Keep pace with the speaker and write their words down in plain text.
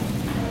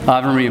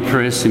Ave Maria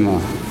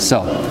Purissima.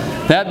 So,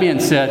 that being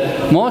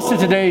said, most of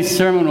today's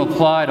sermon will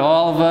apply to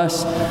all of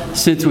us.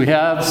 Since we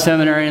have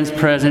seminarians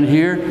present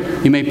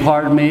here, you may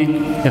pardon me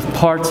if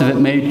parts of it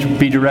may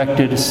be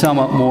directed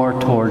somewhat more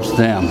towards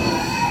them.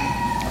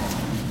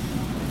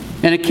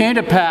 And it came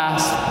to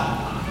pass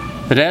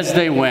that as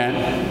they went,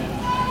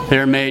 they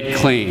were made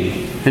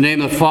clean. In the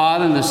name of the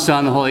Father, and the Son,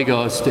 and the Holy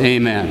Ghost,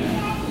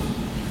 amen.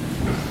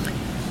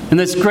 In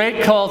this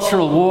great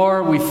cultural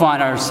war we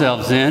find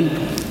ourselves in,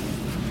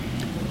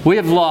 we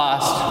have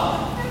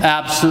lost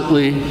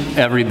absolutely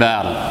every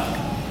battle.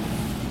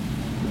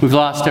 We've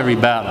lost every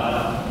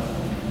battle.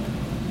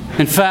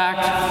 In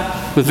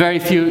fact, with very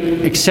few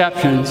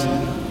exceptions,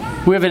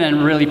 we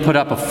haven't really put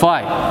up a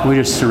fight. We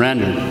just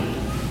surrendered.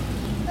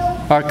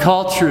 Our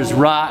culture is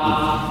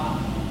rotten.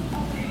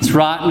 It's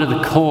rotten to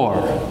the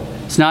core.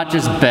 It's not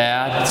just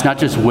bad. It's not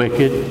just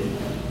wicked.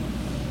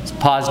 It's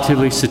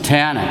positively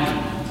satanic.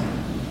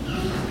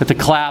 With the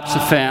collapse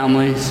of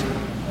families,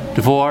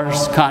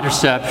 divorce,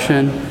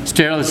 contraception,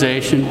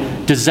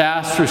 sterilization,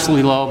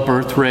 disastrously low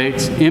birth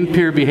rates,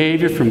 impure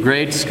behavior from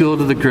grade school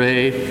to the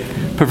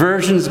grave,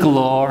 perversions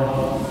galore,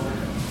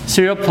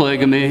 serial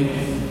polygamy,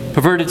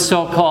 perverted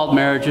so-called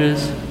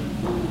marriages,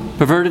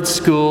 perverted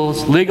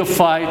schools, legal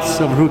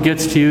fights over who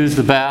gets to use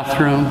the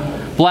bathroom,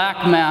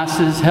 black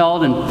masses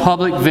held in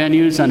public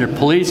venues under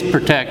police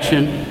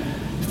protection,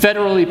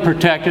 federally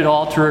protected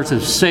altars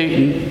of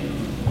Satan,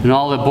 and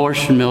all the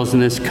abortion mills in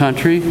this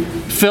country,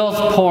 filth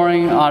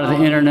pouring out of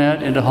the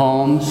internet into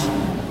homes,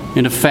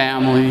 into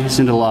families,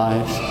 into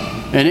lives,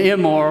 an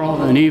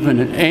immoral and even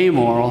an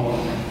amoral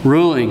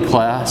ruling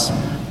class,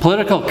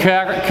 political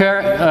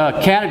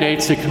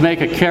candidates that could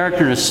make a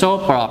character in a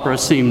soap opera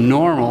seem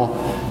normal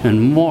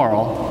and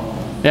moral,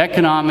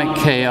 economic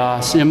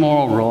chaos,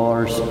 immoral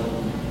roars,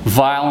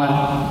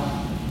 violent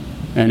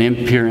and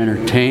impure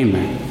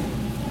entertainment.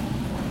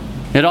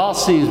 It all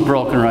seems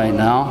broken right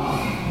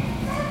now.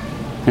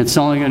 It's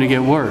only going to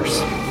get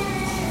worse.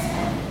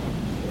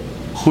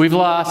 We've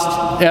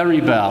lost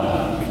every battle.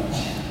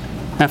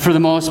 And for the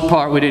most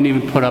part, we didn't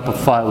even put up a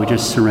fight. We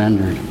just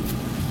surrendered.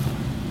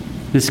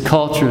 This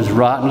culture is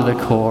rotten to the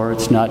core.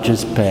 It's not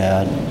just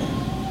bad.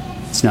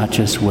 It's not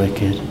just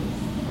wicked.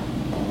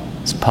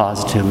 It's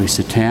positively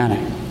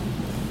satanic.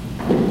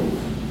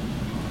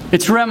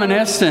 It's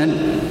reminiscent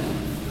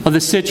of the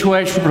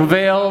situation that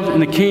prevailed in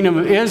the kingdom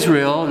of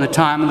Israel in the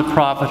time of the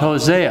prophet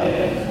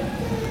Hosea.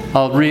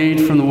 I'll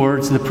read from the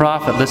words of the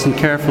prophet. Listen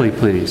carefully,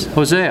 please.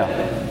 Hosea.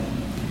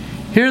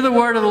 Hear the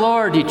word of the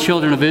Lord, ye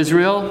children of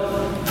Israel.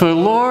 For the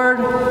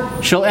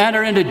Lord shall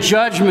enter into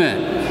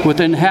judgment with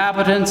the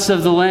inhabitants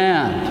of the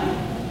land.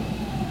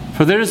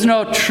 For there is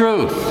no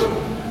truth,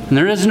 and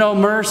there is no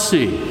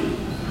mercy,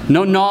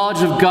 no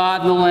knowledge of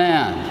God in the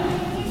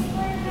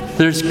land.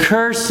 There's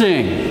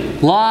cursing,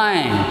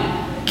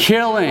 lying,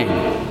 killing,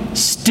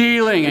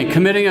 stealing, and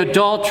committing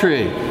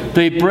adultery.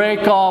 They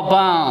break all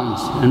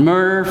bounds, and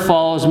murder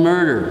follows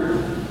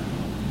murder.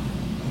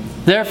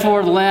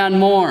 Therefore the land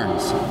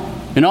mourns,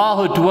 and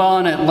all who dwell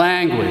in it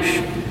languish,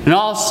 and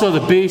also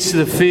the beasts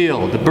of the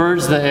field, the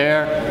birds of the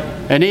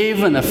air, and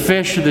even the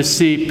fish of the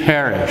sea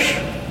perish.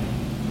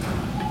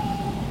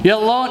 Yet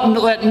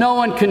let no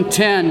one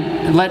contend,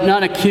 and let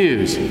none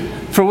accuse.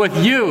 For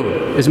with you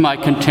is my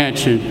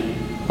contention,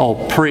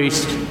 O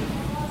priest.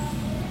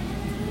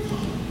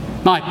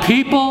 My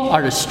people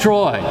are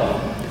destroyed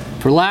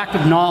for lack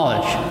of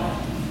knowledge.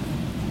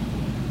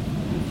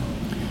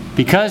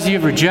 Because you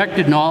have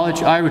rejected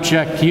knowledge, I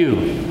reject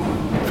you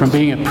from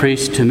being a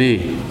priest to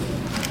me.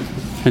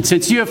 And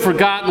since you have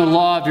forgotten the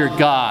law of your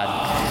God,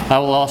 I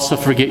will also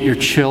forget your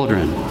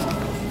children.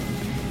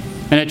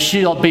 And it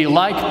shall be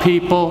like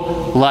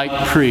people,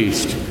 like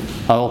priests.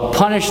 I will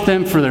punish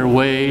them for their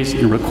ways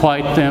and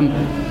requite them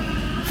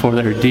for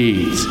their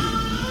deeds.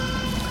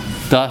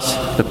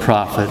 Thus the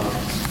prophet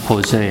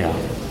Hosea.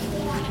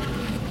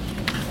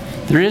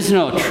 There is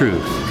no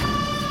truth.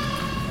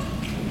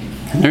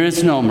 And there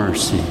is no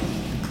mercy.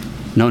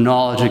 No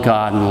knowledge of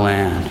God in the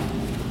land.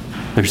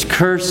 There's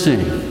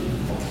cursing,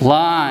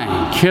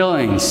 lying,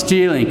 killing,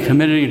 stealing,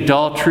 committing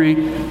adultery.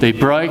 They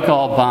break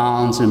all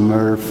bounds, and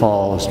murder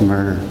follows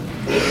murder.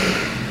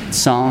 It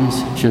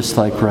sounds just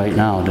like right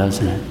now,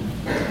 doesn't it?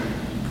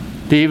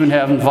 They even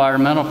have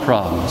environmental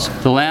problems.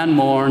 The land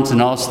mourns,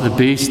 and also the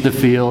beasts of the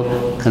field,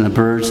 and the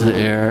birds of the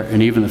air,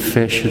 and even the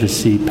fish of the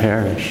sea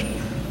perish.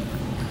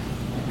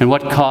 And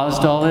what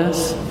caused all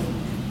this?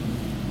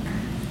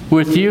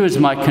 With you is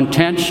my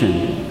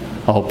contention,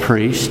 O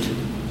priest.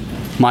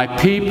 My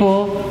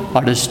people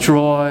are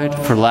destroyed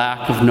for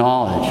lack of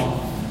knowledge.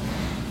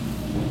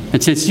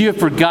 And since you have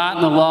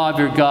forgotten the law of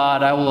your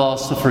God, I will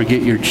also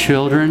forget your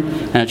children,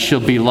 and it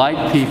shall be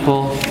like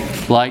people,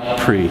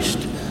 like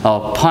priests. I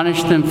will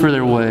punish them for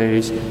their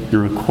ways and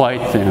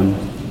requite them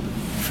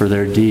for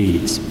their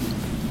deeds.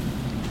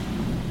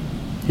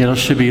 It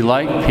shall be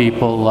like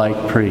people,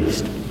 like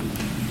priests.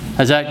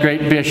 As that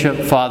great bishop,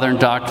 father, and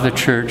doctor of the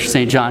church,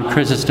 St. John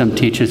Chrysostom,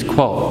 teaches,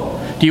 quote,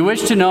 "Do you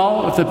wish to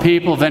know if the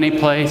people of any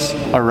place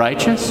are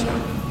righteous?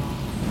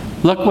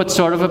 Look what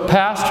sort of a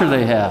pastor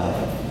they have.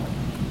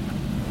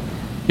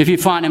 If you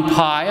find him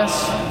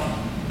pious,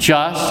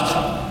 just,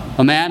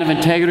 a man of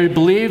integrity,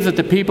 believe that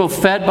the people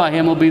fed by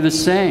him will be the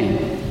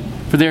same,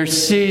 for they are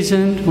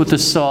seasoned with the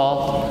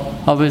salt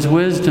of his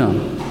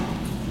wisdom.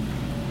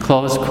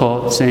 Close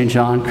quote, St.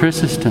 John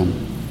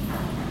Chrysostom.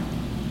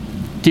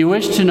 Do you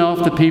wish to know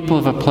if the people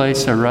of a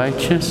place are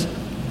righteous?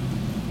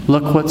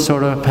 Look what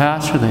sort of a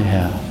pastor they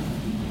have.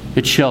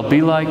 It shall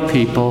be like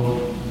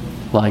people,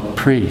 like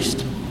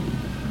priests.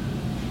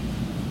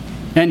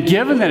 And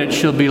given that it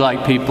shall be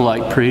like people,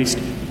 like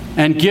priests,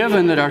 and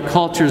given that our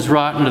culture is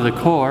rotten to the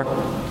core,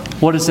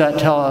 what does that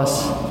tell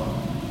us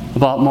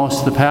about most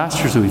of the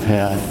pastors we've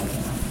had,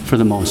 for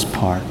the most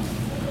part?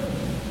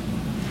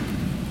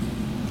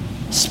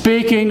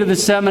 Speaking to the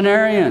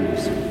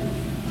seminarians,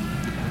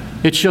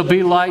 it shall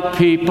be like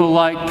people,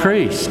 like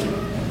priests.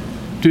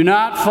 Do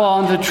not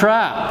fall into the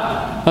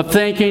trap of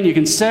thinking you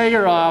can say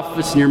your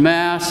office and your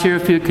Mass, hear a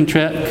few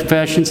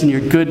confessions, and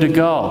you're good to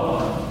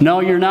go. No,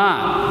 you're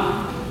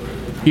not.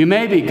 You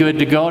may be good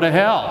to go to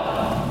hell.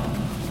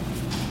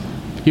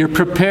 You're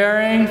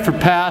preparing for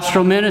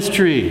pastoral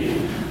ministry.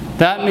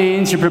 That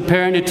means you're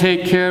preparing to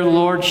take care of the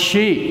Lord's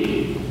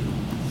sheep.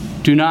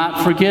 Do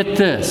not forget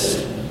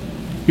this.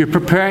 You're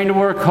preparing to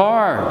work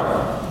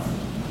hard,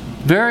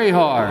 very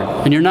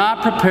hard, and you're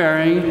not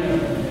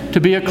preparing to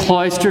be a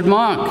cloistered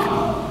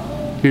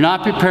monk. You're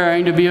not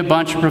preparing to be a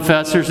bunch of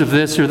professors of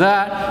this or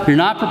that. You're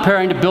not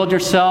preparing to build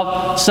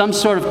yourself some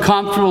sort of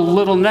comfortable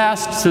little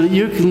nest so that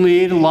you can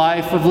lead a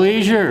life of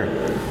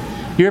leisure.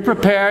 You're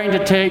preparing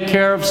to take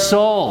care of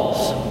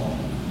souls.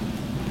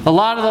 A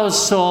lot of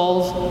those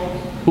souls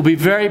will be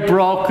very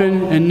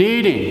broken and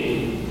needy.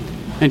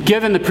 And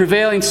given the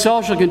prevailing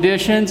social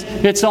conditions,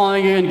 it's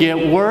only going to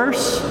get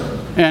worse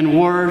and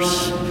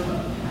worse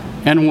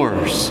and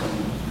worse.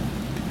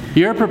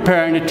 You're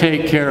preparing to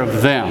take care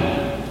of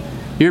them.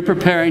 You're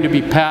preparing to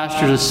be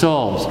pastors of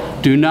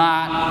souls. Do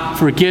not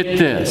forget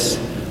this.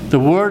 The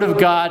Word of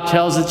God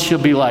tells us she'll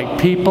be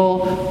like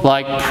people,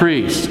 like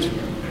priests.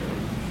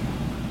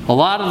 A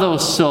lot of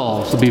those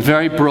souls will be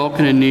very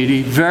broken and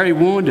needy, very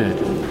wounded.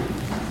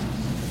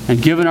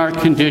 And given our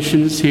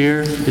conditions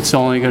here, it's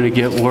only going to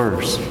get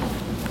worse.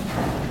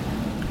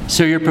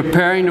 So you're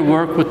preparing to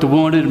work with the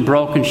wounded and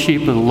broken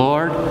sheep of the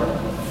Lord,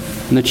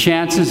 and the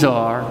chances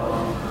are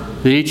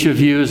that each of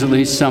you is at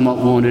least somewhat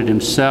wounded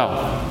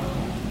himself.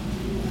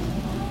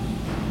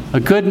 A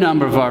good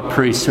number of our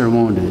priests are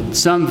wounded,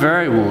 some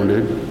very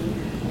wounded,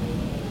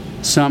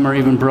 some are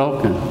even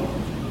broken.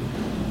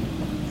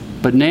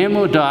 But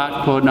Nemo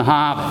dat quod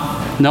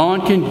nahabet. No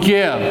one can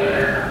give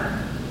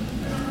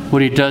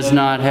what he does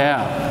not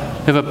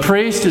have. If a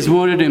priest is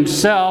wounded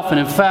himself, and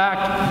in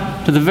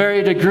fact, to the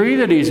very degree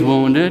that he's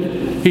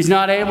wounded, he's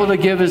not able to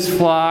give his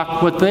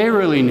flock what they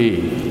really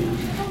need.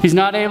 He's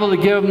not able to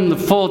give them the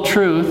full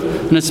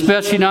truth, and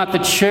especially not the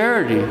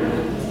charity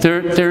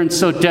they're in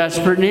so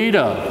desperate need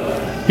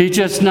of. He's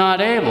just not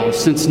able,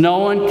 since no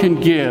one can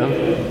give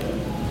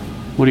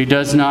what he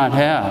does not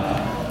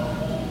have.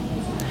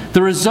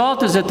 The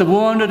result is that the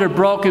wounded or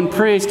broken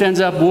priest ends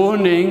up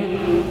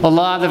wounding a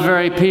lot of the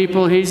very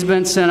people he's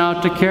been sent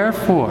out to care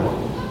for.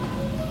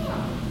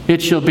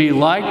 It shall be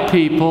like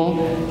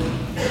people,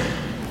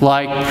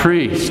 like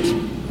priests.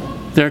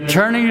 They're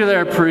turning to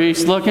their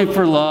priest, looking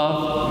for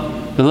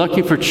love, they're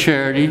looking for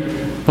charity,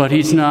 but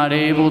he's not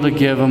able to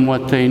give them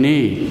what they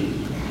need.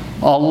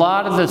 A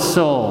lot of the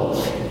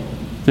souls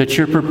that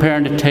you're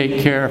preparing to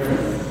take care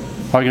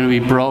of are going to be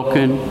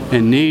broken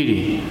and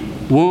needy,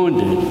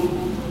 wounded.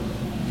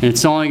 And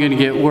it's only going to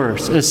get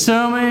worse.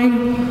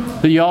 Assuming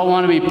that you all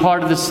want to be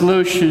part of the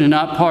solution and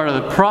not part of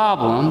the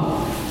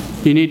problem,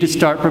 you need to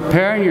start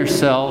preparing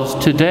yourselves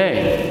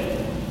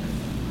today.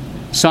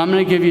 So I'm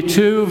going to give you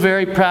two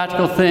very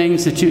practical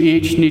things that you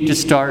each need to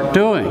start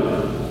doing.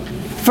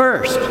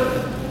 First,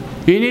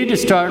 you need to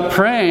start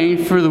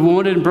praying for the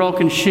wounded and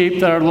broken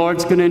sheep that our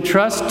Lord's going to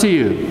entrust to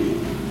you.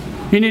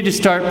 You need to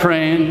start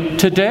praying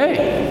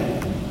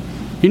today.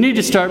 You need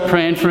to start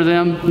praying for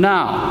them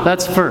now.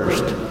 That's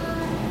first.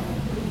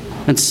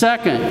 And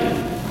second,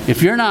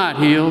 if you're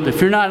not healed,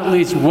 if you're not at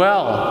least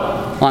well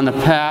on the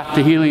path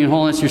to healing and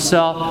wholeness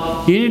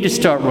yourself, you need to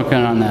start working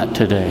on that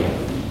today.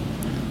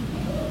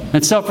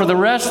 And so for the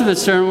rest of the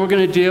sermon, we're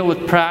going to deal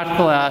with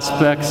practical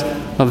aspects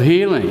of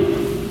healing.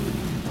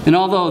 And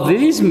although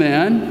these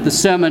men, the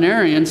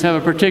seminarians,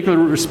 have a particular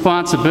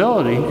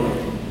responsibility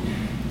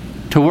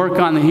to work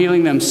on the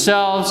healing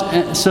themselves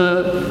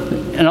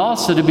and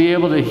also to be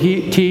able to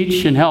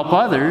teach and help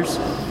others,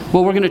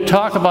 what we're going to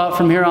talk about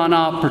from here on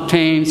out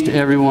pertains to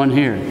everyone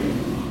here.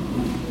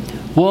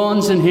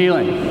 Wounds and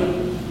healing.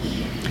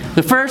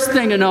 The first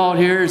thing to note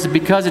here is that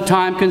because of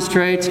time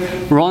constraints,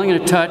 we're only going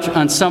to touch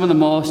on some of the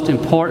most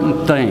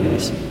important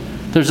things.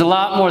 There's a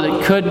lot more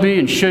that could be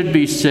and should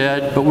be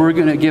said, but we're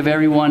going to give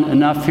everyone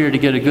enough here to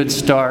get a good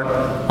start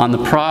on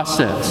the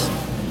process.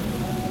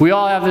 We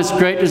all have this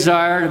great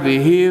desire to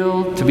be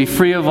healed, to be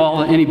free of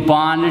any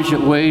bondage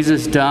that weighs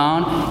us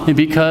down, and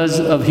because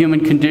of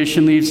human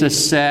condition leaves us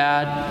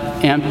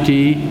sad,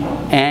 empty,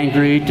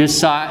 angry,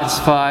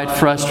 dissatisfied,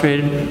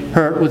 frustrated,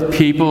 hurt with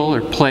people or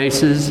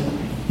places,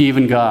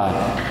 even God.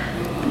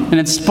 And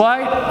in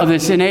spite of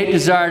this innate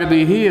desire to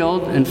be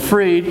healed and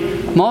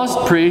freed,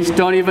 most priests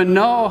don't even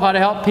know how to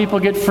help people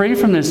get free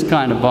from this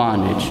kind of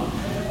bondage.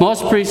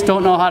 Most priests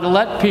don't know how to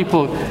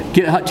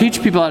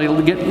teach people how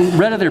to get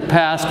rid of their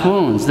past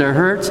wounds, their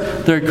hurts,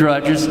 their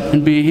grudges,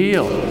 and be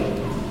healed.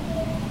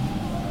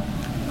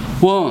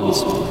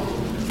 Wounds.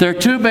 There are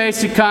two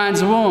basic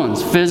kinds of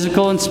wounds,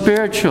 physical and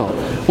spiritual.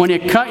 When you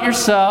cut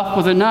yourself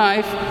with a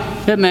knife,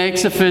 it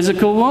makes a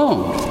physical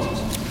wound.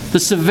 The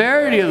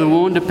severity of the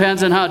wound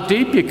depends on how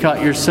deep you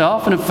cut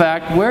yourself and, in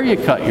fact, where you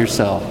cut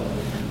yourself.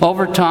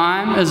 Over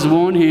time, as the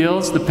wound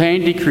heals, the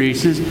pain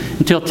decreases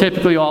until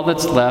typically all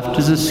that's left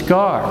is a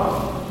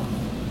scar.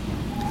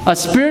 A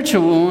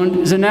spiritual wound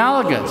is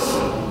analogous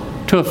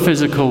to a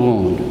physical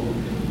wound.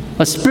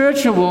 A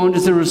spiritual wound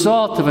is the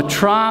result of a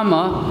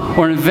trauma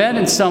or an event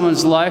in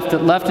someone's life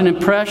that left an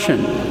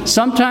impression.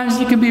 Sometimes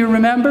it can be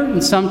remembered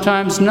and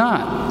sometimes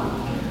not.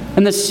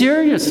 And the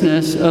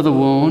seriousness of the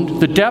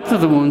wound, the depth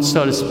of the wound,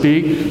 so to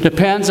speak,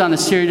 depends on the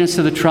seriousness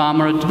of the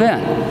trauma or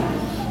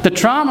event. The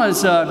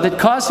traumas that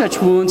cause such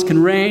wounds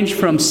can range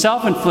from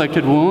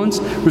self-inflicted wounds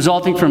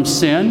resulting from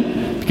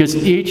sin, because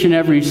each and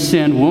every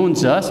sin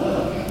wounds us,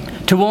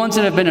 to wounds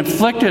that have been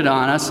inflicted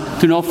on us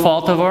through no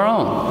fault of our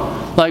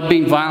own, like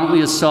being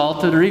violently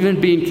assaulted or even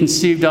being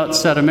conceived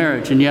outside of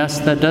marriage. And yes,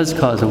 that does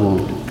cause a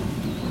wound.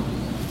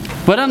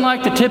 But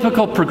unlike the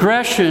typical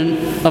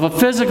progression of a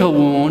physical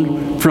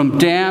wound from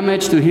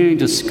damage to healing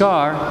to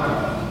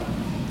scar,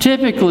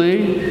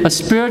 typically a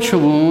spiritual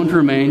wound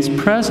remains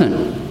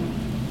present.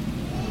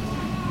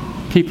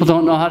 People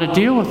don't know how to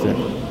deal with it.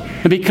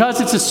 And because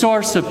it's a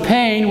source of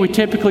pain, we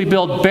typically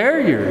build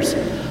barriers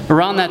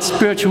around that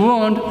spiritual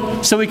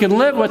wound so we can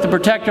live with and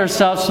protect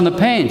ourselves from the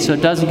pain so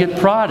it doesn't get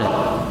prodded.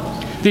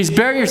 These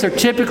barriers are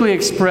typically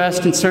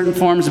expressed in certain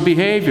forms of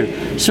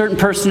behavior, certain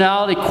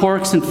personality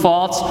quirks and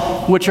faults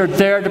which are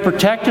there to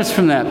protect us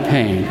from that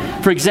pain.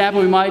 For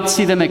example, we might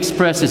see them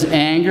expressed as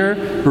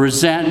anger,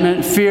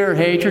 resentment, fear, or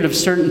hatred of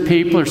certain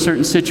people or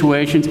certain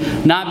situations,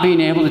 not being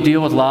able to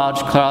deal with large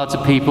crowds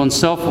of people, and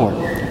so forth.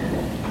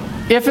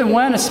 If and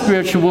when a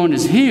spiritual wound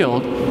is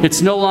healed,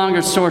 it's no longer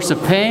a source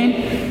of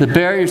pain, the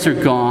barriers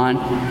are gone,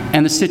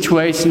 and the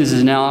situation is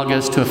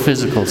analogous to a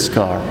physical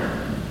scar.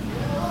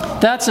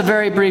 That's a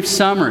very brief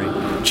summary.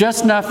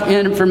 Just enough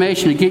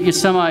information to get you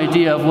some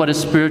idea of what a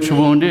spiritual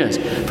wound is.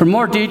 For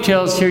more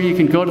details here, you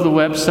can go to the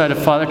website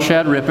of Father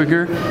Chad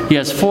Ripperger. He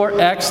has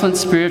 4 excellent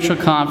spiritual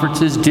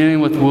conferences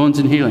dealing with wounds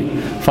and healing.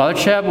 Father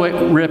Chad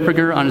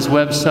Ripperger on his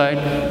website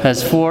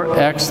has 4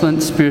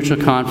 excellent spiritual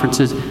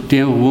conferences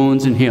dealing with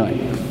wounds and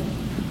healing.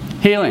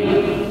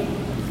 Healing.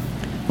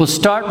 We'll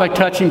start by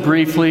touching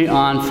briefly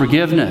on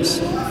forgiveness.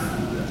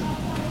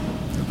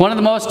 One of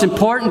the most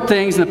important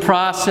things in the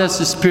process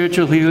of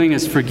spiritual healing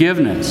is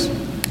forgiveness.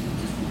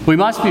 We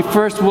must be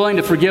first willing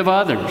to forgive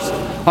others.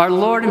 Our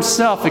Lord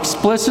Himself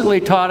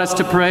explicitly taught us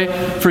to pray,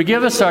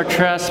 "Forgive us our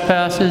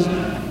trespasses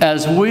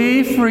as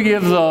we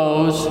forgive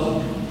those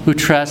who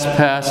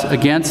trespass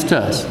against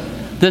us."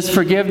 This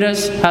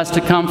forgiveness has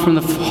to come from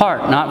the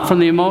heart, not from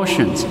the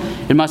emotions.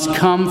 It must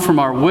come from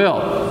our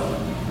will.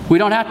 We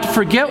don't have to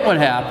forget what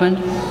happened,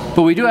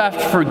 but we do have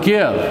to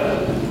forgive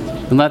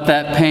and let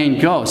that pain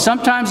go.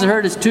 Sometimes the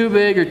hurt is too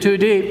big or too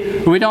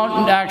deep, or we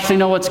don't actually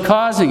know what's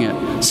causing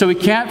it, so we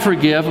can't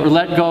forgive or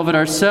let go of it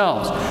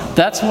ourselves.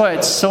 That's why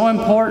it's so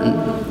important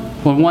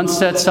when one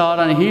sets out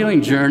on a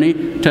healing journey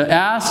to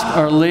ask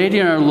Our Lady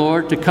and our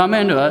Lord to come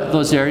into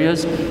those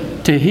areas,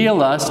 to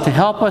heal us, to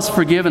help us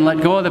forgive and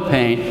let go of the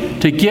pain,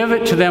 to give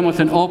it to them with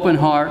an open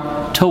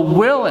heart, to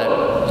will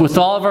it with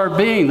all of our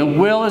being. The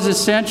will is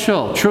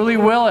essential. Truly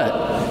will it.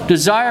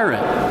 Desire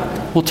it.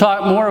 We'll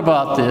talk more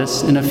about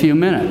this in a few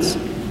minutes.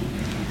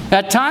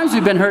 At times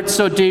we've been hurt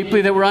so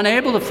deeply that we're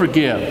unable to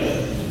forgive.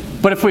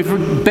 But if we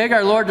beg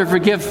our Lord to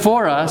forgive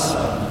for us,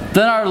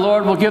 then our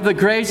Lord will give the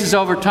graces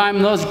over time,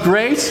 and those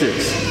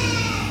graces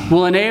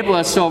will enable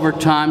us over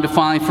time to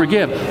finally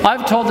forgive.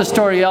 I've told the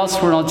story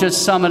elsewhere, and I'll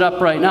just sum it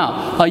up right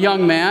now. A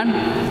young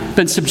man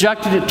been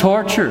subjected to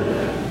torture,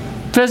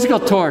 physical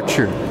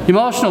torture,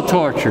 emotional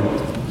torture,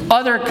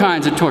 other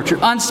kinds of torture,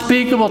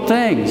 unspeakable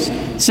things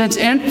since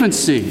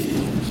infancy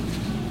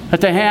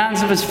at the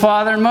hands of his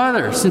father and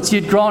mother, since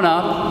he'd grown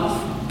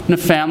up in a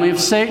family of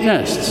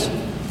Satanists.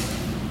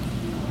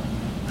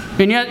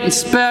 And yet, in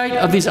spite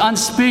of these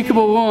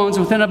unspeakable wounds,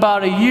 within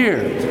about a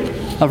year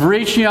of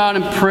reaching out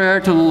in prayer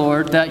to the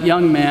Lord, that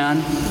young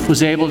man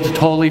was able to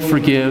totally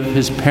forgive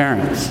his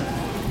parents.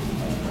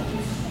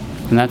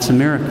 And that's a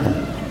miracle.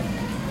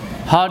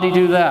 How did he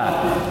do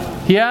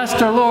that? He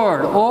asked our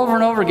Lord over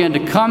and over again to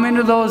come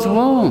into those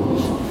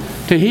wounds,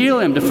 to heal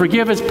him, to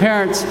forgive his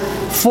parents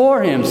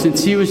for him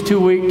since he was too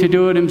weak to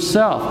do it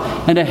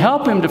himself, and to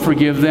help him to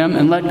forgive them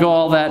and let go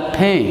all that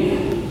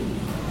pain.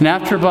 And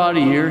after about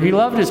a year, he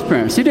loved his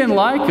parents. He didn't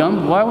like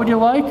them. Why would you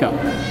like them?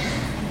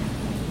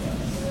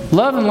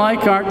 Love and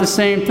like aren't the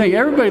same thing.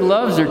 Everybody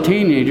loves their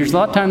teenagers. A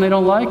lot of time they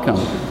don't like them.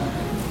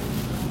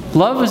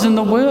 Love is in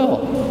the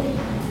will.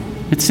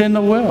 It's in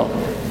the will.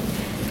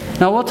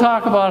 Now we'll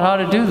talk about how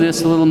to do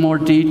this in a little more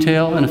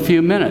detail in a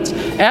few minutes.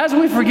 As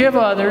we forgive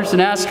others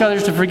and ask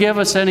others to forgive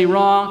us any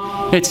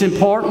wrong, it's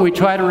important we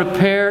try to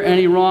repair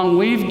any wrong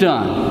we've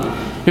done.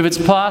 If it's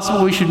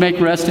possible, we should make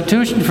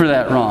restitution for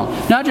that wrong.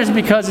 Not just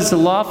because it's a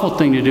lawful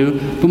thing to do,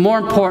 but more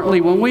importantly,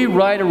 when we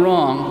right a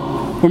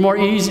wrong, we're more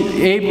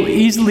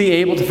easily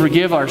able to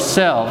forgive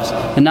ourselves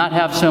and not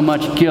have so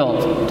much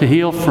guilt to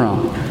heal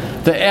from.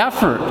 The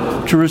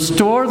effort to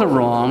restore the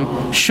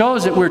wrong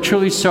shows that we're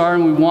truly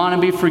sorry and we want to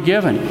be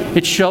forgiven.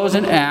 It shows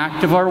an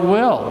act of our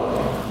will.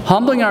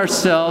 Humbling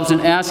ourselves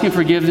and asking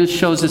forgiveness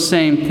shows the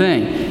same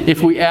thing.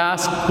 If we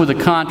ask with a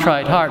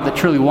contrite heart that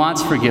truly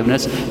wants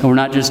forgiveness and we're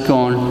not just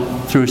going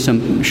through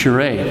some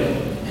charade.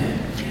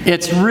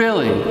 It's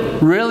really,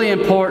 really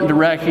important to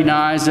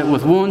recognize that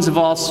with wounds of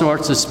all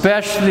sorts,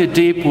 especially the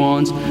deep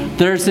wounds,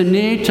 there's the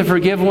need to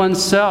forgive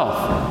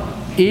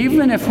oneself,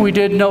 even if we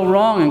did no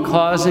wrong in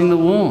causing the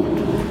wound.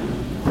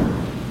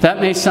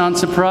 That may sound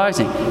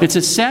surprising. It's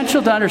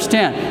essential to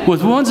understand,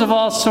 with wounds of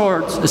all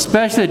sorts,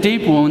 especially the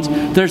deep wounds,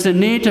 there's a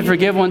need to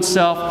forgive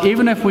oneself,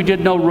 even if we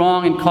did no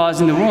wrong in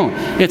causing the wound.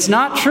 It's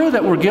not true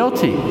that we're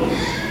guilty,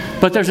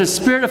 but there's a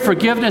spirit of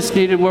forgiveness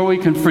needed where we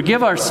can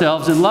forgive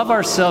ourselves and love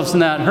ourselves in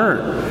that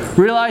hurt,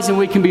 realizing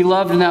we can be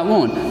loved in that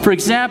wound. For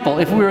example,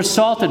 if we were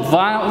assaulted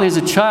violently as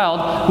a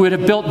child, we would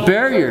have built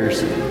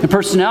barriers and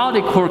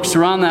personality quirks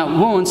around that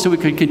wound so we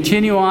could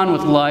continue on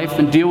with life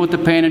and deal with the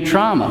pain and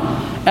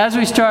trauma. As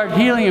we start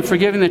healing and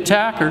forgiving the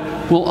attacker,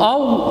 we'll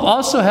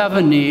also have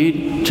a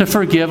need to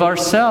forgive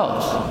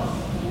ourselves.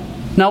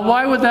 Now,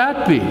 why would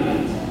that be?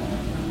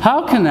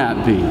 How can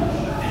that be?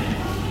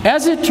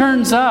 As it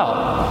turns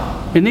out,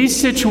 in these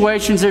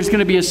situations, there's going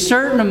to be a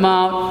certain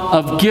amount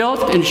of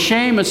guilt and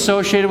shame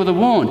associated with a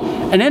wound.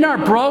 And in our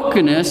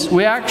brokenness,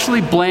 we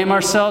actually blame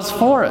ourselves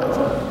for it.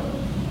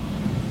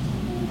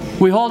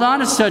 We hold on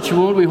to such a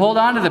wound, we hold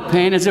on to the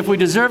pain as if we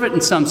deserve it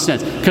in some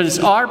sense. Because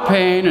it's our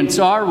pain and it's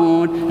our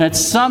wound, and at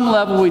some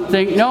level we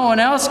think no one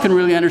else can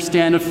really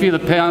understand or feel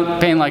the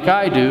pain like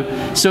I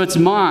do, so it's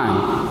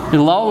mine.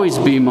 It'll always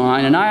be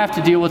mine, and I have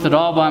to deal with it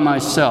all by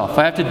myself.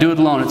 I have to do it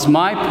alone. It's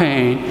my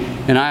pain,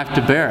 and I have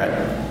to bear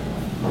it.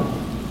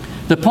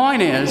 The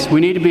point is, we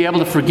need to be able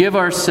to forgive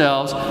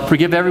ourselves,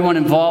 forgive everyone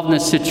involved in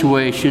this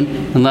situation,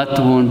 and let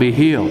the wound be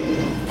healed.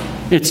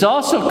 It's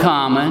also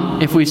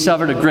common, if we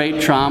suffered a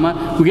great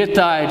trauma, we get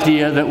the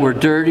idea that we're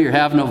dirty or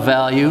have no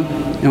value,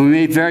 and we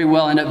may very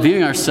well end up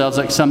viewing ourselves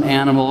like some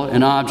animal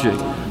and object.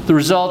 The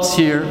results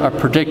here are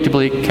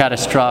predictably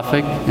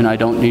catastrophic, and I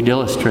don't need to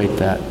illustrate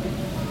that.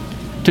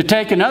 To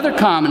take another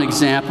common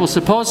example,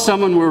 suppose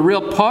someone were a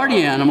real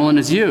party animal in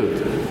his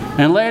youth,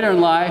 and later in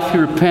life he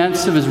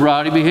repents of his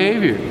rowdy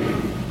behavior.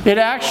 It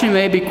actually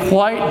may be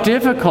quite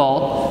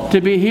difficult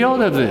to be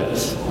healed of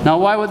this. Now,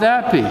 why would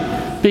that be?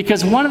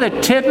 Because one of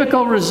the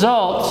typical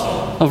results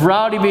of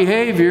rowdy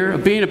behavior,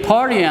 of being a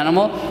party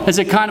animal, is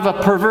a kind of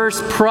a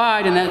perverse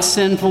pride in that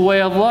sinful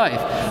way of life.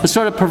 A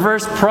sort of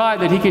perverse pride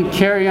that he can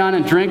carry on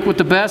and drink with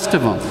the best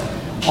of them.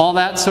 All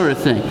that sort of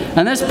thing.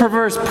 And this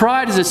perverse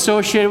pride is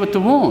associated with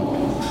the wound.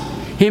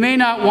 He may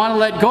not want to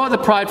let go of the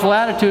prideful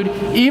attitude,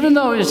 even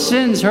though his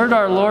sins hurt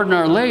our Lord and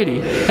our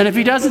Lady. And if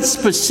he doesn't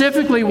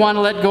specifically want to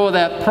let go of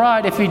that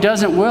pride, if he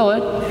doesn't will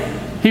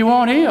it, he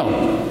won't heal.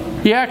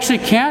 He actually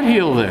can't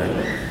heal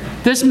there.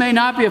 This may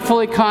not be a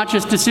fully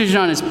conscious decision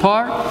on his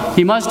part.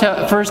 He must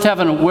first have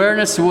an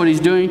awareness of what he's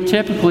doing.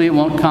 Typically, it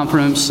won't come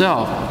from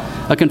himself.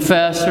 A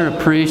confessor,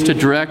 a priest, a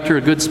director,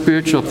 a good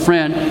spiritual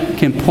friend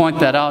can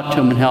point that out to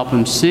him and help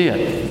him see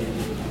it.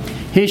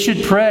 He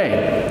should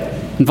pray,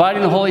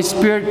 inviting the Holy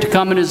Spirit to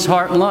come into his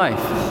heart and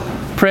life.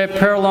 Pray a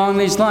prayer along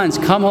these lines.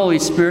 Come, Holy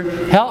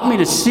Spirit, help me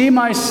to see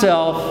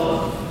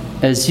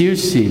myself as you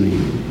see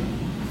me,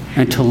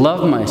 and to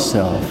love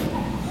myself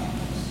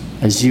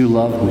as you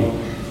love me.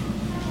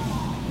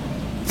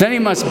 Then he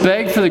must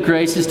beg for the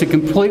graces to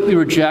completely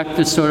reject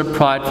this sort of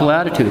prideful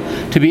attitude,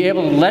 to be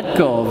able to let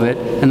go of it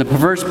and the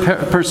perverse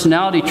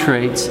personality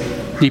traits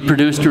that he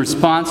produced in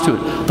response to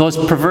it. Those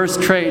perverse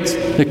traits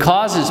that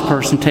cause this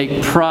person to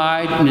take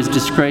pride in his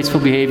disgraceful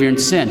behavior and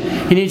sin.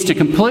 He needs to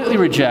completely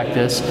reject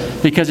this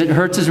because it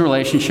hurts his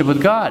relationship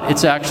with God.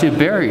 It's actually a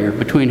barrier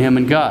between him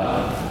and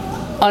God.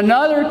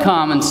 Another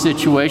common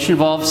situation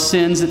involves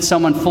sins that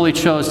someone fully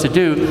chose to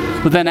do,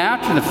 but then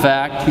after the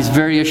fact, he's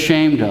very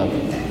ashamed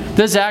of.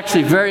 This is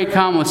actually very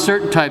common with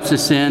certain types of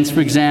sins. For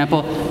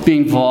example,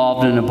 being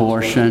involved in an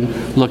abortion,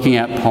 looking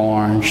at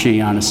porn,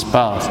 cheating on a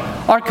spouse.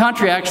 Our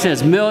country actually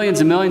has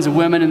millions and millions of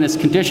women in this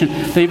condition.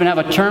 They even have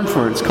a term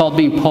for it. It's called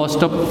being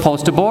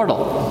post-abortal.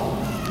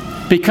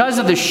 Because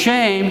of the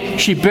shame,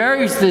 she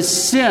buries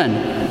this sin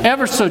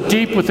ever so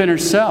deep within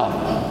herself.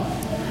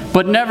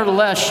 But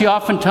nevertheless, she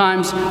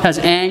oftentimes has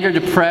anger,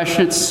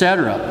 depression,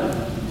 etc.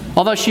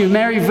 Although she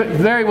may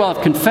very well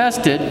have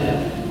confessed it,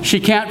 she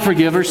can't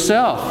forgive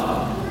herself.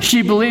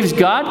 She believes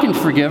God can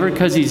forgive her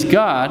because He's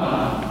God,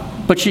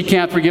 but she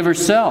can't forgive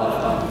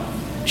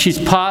herself. She's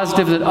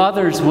positive that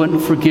others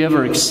wouldn't forgive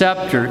or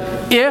accept her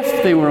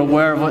if they were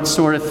aware of what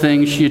sort of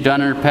things she had done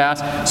in her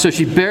past. So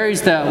she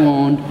buries that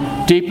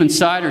wound deep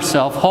inside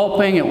herself,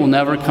 hoping it will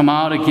never come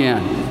out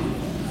again.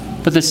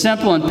 But the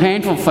simple and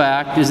painful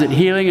fact is that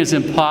healing is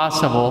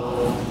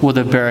impossible with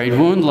a buried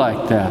wound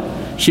like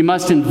that. She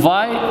must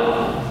invite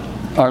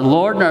our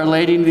Lord and Our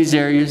Lady into these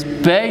areas,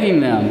 begging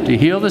them to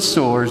heal the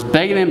sores,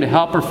 begging them to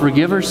help her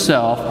forgive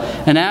herself,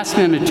 and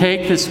asking them to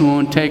take this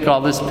wound, take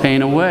all this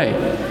pain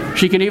away.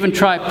 She can even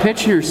try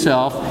pitching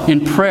herself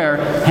in prayer,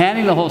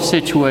 handing the whole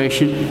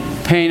situation,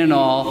 pain and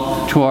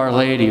all, to Our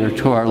Lady or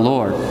to our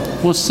Lord.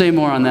 We'll say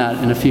more on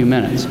that in a few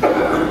minutes.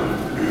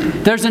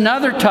 There's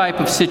another type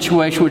of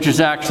situation which is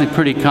actually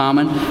pretty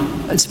common.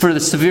 It's for the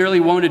severely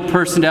wounded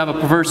person to have a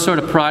perverse sort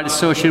of pride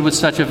associated with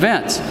such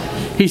events.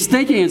 He's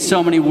thinking in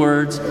so many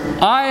words,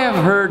 I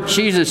have heard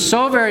Jesus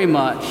so very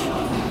much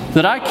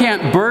that I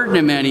can't burden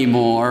him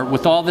anymore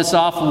with all this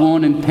awful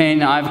wound and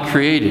pain I've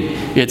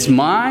created. It's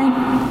mine,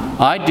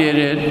 I did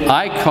it,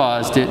 I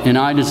caused it, and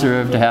I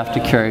deserve to have to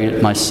carry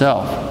it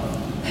myself.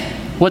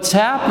 What's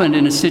happened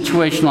in a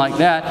situation like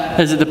that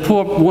is that the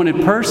poor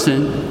wounded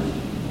person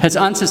has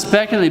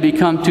unsuspectingly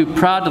become too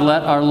proud to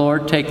let our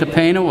Lord take the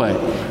pain away.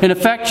 In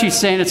effect, she's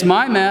saying, it's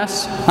my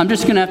mess, I'm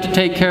just going to have to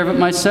take care of it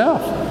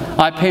myself.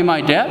 I pay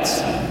my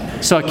debts,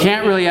 so I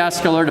can't really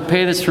ask our Lord to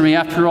pay this for me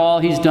after all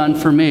He's done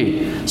for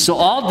me. So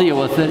I'll deal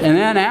with it, and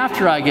then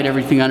after I get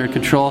everything under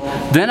control,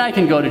 then I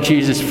can go to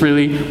Jesus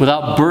freely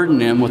without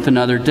burdening Him with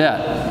another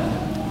debt.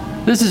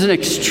 This is an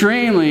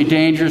extremely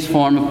dangerous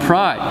form of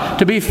pride.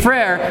 To be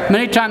fair,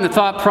 many times the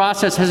thought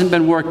process hasn't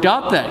been worked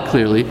out that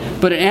clearly,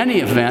 but in any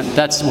event,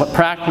 that's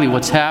practically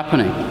what's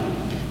happening.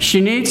 She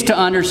needs to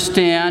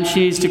understand, she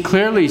needs to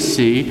clearly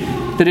see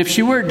that if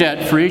she were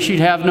debt-free,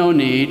 she'd have no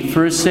need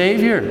for a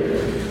Savior.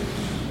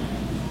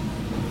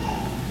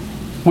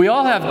 We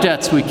all have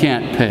debts we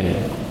can't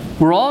pay.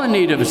 We're all in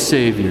need of a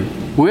Savior.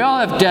 We all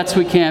have debts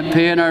we can't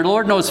pay, and our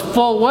Lord knows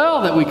full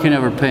well that we can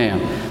never pay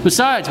Him.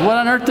 Besides, what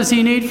on earth does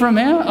He need from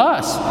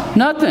us?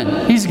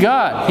 Nothing. He's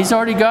God. He's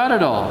already got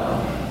it all.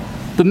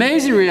 The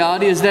amazing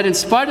reality is that in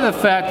spite of the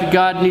fact that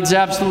God needs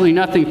absolutely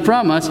nothing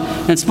from us,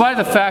 in spite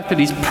of the fact that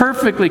He's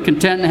perfectly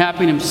content and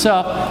happy in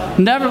Himself,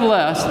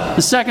 nevertheless,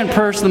 the second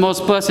person of the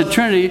most blessed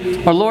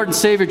Trinity, our Lord and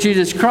Savior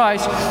Jesus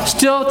Christ,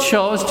 still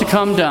chose to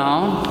come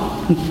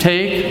down and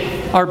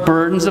take our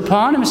burdens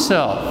upon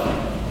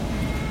Himself.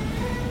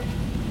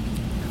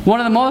 One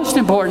of the most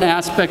important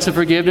aspects of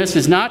forgiveness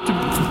is not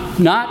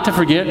to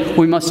forget.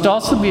 We must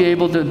also be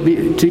able to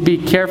be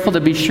careful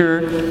to be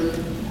sure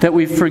that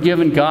we've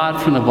forgiven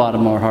God from the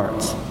bottom of our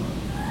hearts.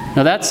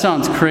 Now that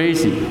sounds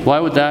crazy.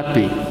 Why would that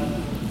be?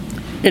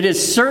 It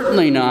is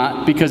certainly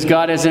not because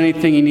God has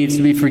anything He needs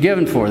to be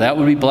forgiven for. That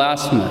would be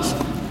blasphemous.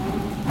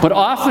 But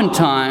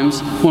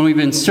oftentimes, when we've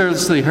been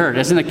seriously hurt,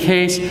 as in the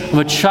case of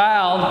a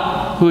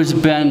child who has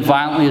been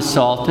violently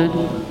assaulted,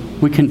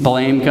 we can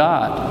blame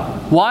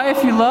God. Why,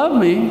 if you love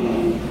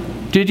me,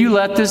 did you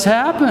let this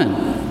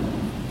happen?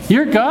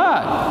 You're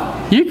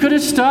God. You could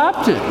have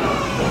stopped it.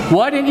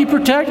 Why didn't you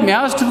protect me?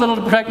 I was too little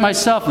to protect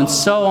myself, and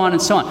so on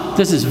and so on.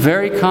 This is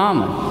very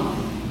common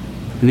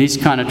in these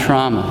kind of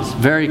traumas.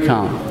 Very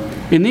common.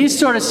 In these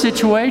sort of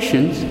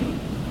situations,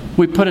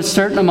 we put a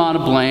certain amount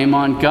of blame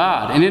on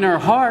God. And in our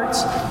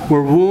hearts,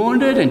 we're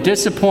wounded and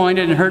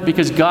disappointed and hurt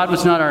because God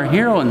was not our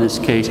hero in this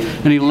case.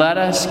 And He let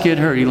us get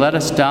hurt. He let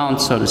us down,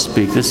 so to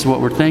speak. This is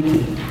what we're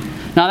thinking.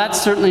 Now,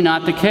 that's certainly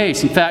not the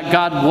case. In fact,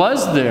 God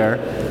was there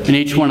in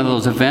each one of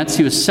those events.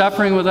 He was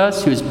suffering with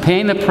us. He was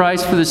paying the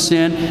price for the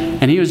sin.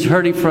 And He was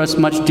hurting for us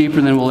much deeper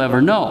than we'll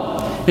ever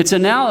know. It's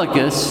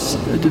analogous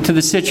to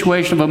the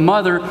situation of a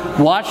mother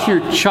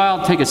watching her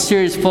child take a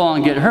serious fall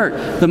and get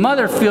hurt. The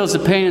mother feels the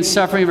pain and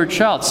suffering of her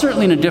child,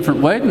 certainly in a different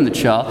way than the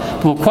child,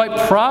 but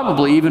quite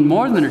probably even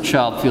more than her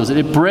child feels it.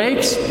 It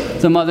breaks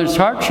the mother's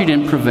heart. She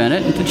didn't prevent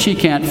it, and she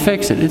can't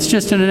fix it. It's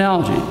just an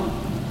analogy.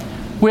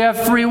 We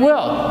have free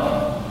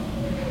will.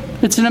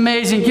 It's an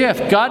amazing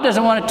gift. God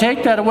doesn't want to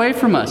take that away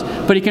from us,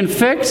 but He can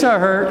fix our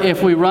hurt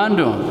if we run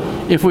to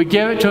Him, if we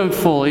give it to Him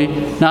fully,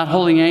 not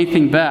holding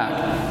anything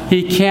back.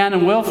 He can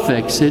and will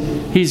fix it.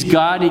 He's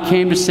God. He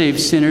came to save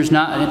sinners,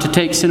 not to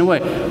take sin away.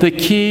 The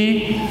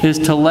key is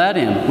to let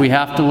Him. We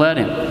have to let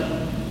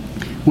Him.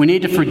 We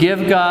need to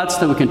forgive God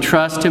so that we can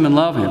trust Him and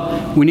love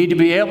Him. We need to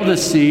be able to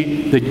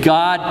see that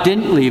God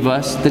didn't leave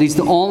us, that He's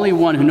the only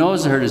one who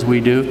knows the hurt as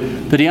we do,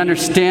 that He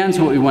understands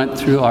what we went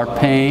through, our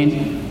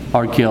pain,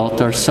 our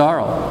guilt, our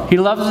sorrow. He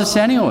loves us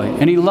anyway,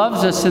 and He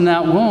loves us in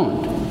that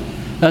wound.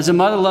 As a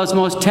mother loves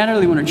most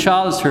tenderly when her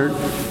child is hurt,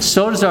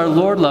 so does our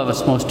Lord love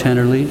us most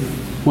tenderly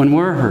when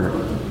we're hurt.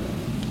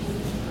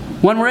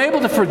 When we're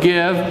able to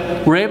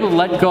forgive, we're able to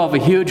let go of a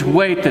huge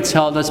weight that's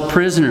held us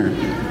prisoner.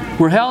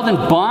 We're held in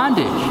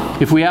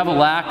bondage if we have a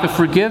lack of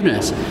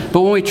forgiveness.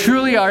 But when we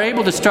truly are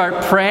able to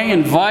start praying,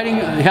 inviting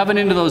heaven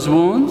into those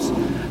wounds,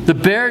 the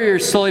barrier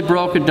is slowly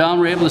broken down.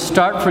 We're able to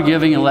start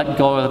forgiving and let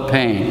go of the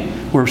pain.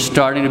 We're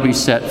starting to be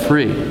set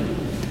free.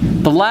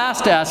 The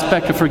last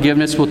aspect of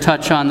forgiveness we'll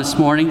touch on this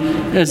morning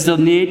is the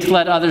need to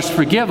let others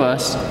forgive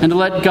us and to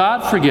let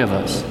God forgive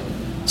us.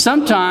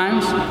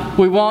 Sometimes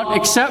we won't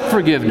accept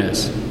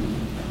forgiveness.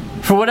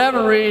 For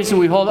whatever reason,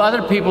 we hold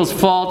other people's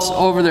faults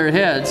over their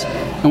heads,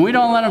 and we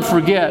don't let them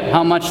forget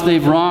how much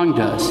they've wronged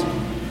us.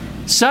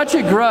 Such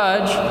a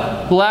grudge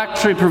will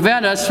actually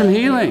prevent us from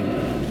healing.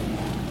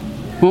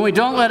 When we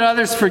don't let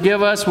others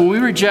forgive us, when we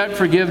reject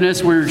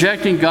forgiveness, we're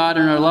rejecting God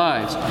in our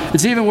lives.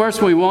 It's even worse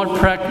when we won't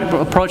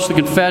approach the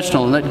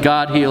confessional and let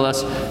God heal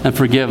us and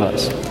forgive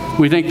us.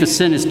 We think the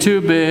sin is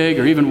too big,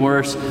 or even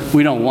worse,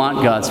 we don't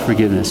want God's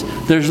forgiveness.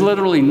 There's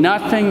literally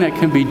nothing that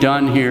can be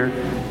done here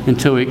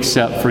until we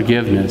accept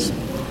forgiveness.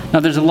 Now,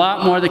 there's a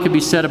lot more that could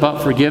be said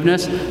about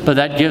forgiveness, but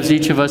that gives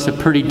each of us a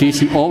pretty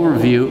decent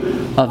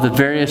overview of the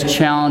various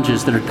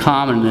challenges that are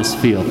common in this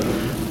field.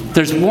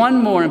 There's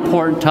one more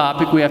important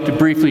topic we have to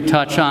briefly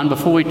touch on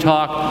before we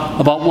talk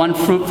about one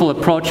fruitful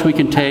approach we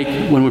can take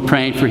when we're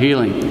praying for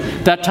healing.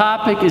 That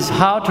topic is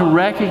how to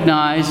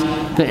recognize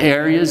the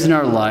areas in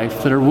our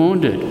life that are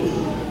wounded.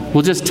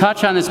 We'll just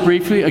touch on this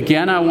briefly.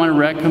 Again, I want to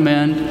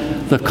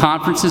recommend the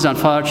conferences on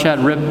Father Chad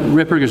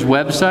Ripperger's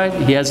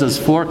website. He has those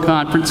 4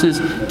 conferences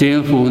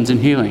dealing with wounds and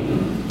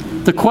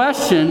healing. The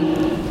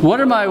question, what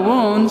are my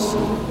wounds,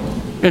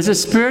 is a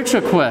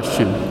spiritual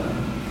question.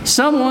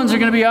 Some wounds are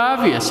going to be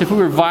obvious if we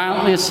were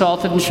violently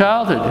assaulted in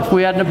childhood, if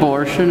we had an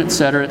abortion,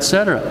 etc.,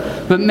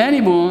 etc. But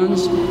many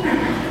wounds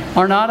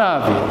are not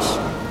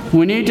obvious.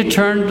 We need to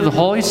turn to the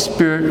Holy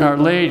Spirit and Our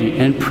Lady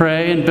and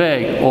pray and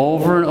beg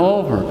over and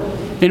over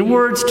in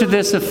words to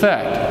this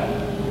effect.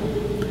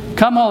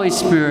 Come, Holy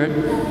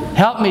Spirit,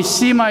 help me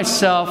see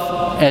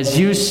myself as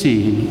you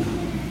see me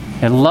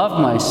and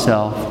love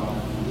myself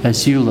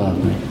as you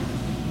love me.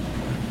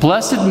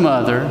 Blessed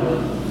Mother,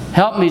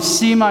 help me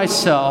see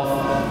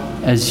myself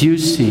as you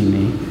see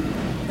me,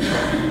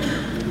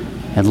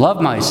 and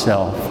love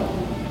myself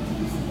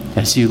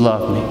as you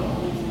love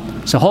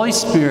me. So, Holy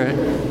Spirit,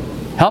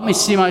 help me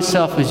see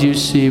myself as you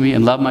see me,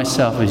 and love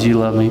myself as you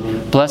love me.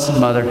 Blessed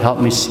Mother, help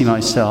me see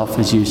myself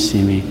as you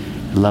see me,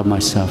 and love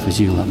myself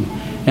as you love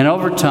me. And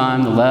over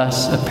time, the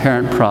less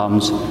apparent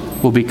problems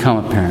will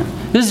become apparent.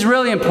 This is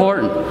really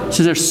important,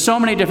 so there's so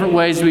many different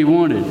ways to be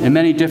wounded, and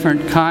many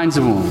different kinds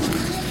of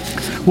wounds.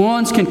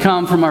 Wounds can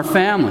come from our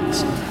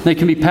families. They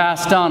can be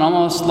passed down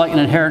almost like an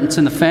inheritance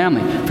in the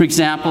family. For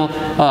example,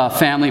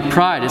 family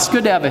pride. It's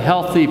good to have a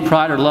healthy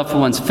pride or love for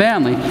one's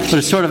family, but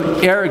a sort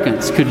of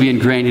arrogance could be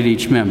ingrained in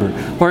each member,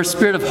 or a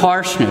spirit of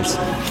harshness,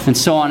 and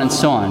so on and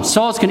so on.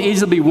 Souls can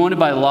easily be wounded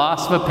by the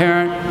loss of a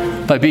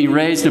parent, by being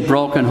raised in a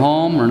broken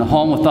home, or in a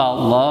home without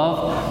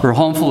love, or a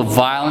home full of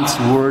violence,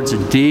 words,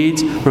 and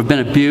deeds, or have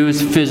been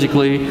abused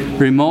physically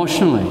or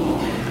emotionally.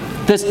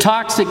 This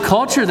toxic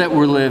culture that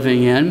we're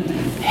living in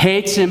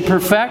hates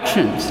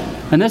imperfections.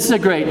 And this is a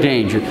great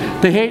danger.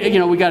 They hate,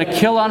 we got to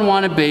kill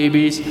unwanted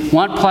babies,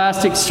 want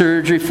plastic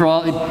surgery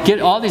get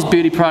all these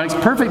beauty products,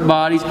 perfect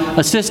bodies,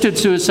 assisted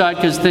suicide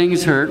because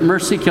things hurt,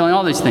 mercy killing,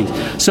 all these things.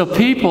 So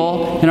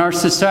people in our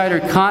society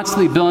are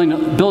constantly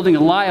building a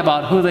lie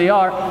about who they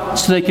are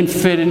so they can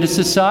fit into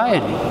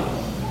society.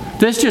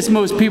 This just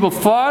moves people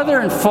farther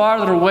and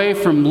farther away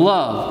from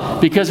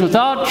love, because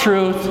without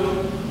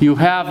truth, you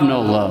have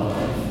no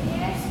love.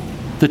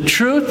 The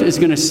truth is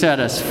going to set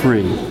us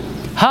free.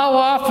 How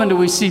often do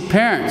we see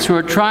parents who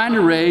are trying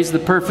to raise the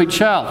perfect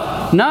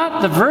child?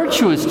 Not the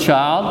virtuous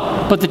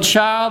child, but the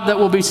child that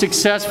will be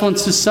successful in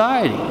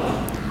society.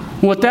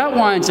 What that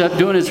winds up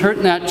doing is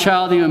hurting that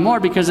child even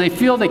more, because they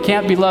feel they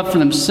can't be loved for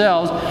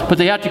themselves, but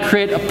they have to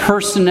create a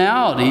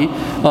personality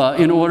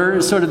in order,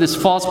 sort of this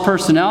false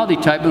personality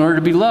type, in order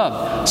to be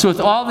loved. So with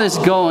all this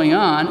going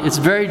on, it's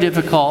very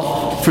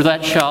difficult for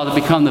that child to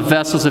become the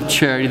vessels of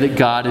charity that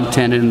God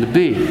intended them to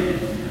be.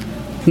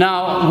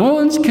 Now,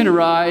 wounds can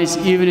arise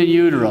even in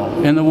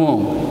utero, in the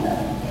womb.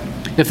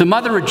 If the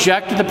mother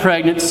rejected the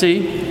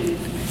pregnancy,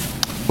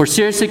 or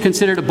seriously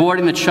considered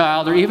aborting the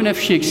child, or even if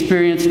she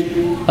experienced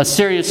a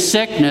serious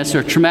sickness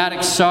or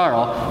traumatic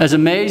sorrow, as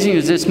amazing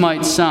as this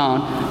might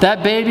sound,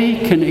 that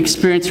baby can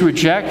experience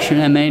rejection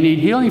and may need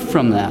healing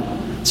from that.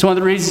 It's one of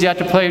the reasons you have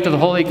to pray to the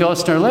Holy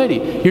Ghost and Our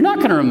Lady. You're not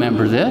going to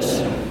remember this.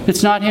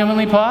 It's not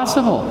humanly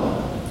possible.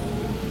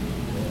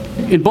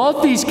 In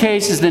both these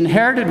cases, the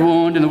inherited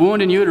wound and the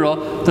wound in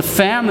utero, the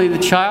family, the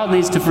child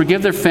needs to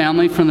forgive their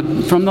family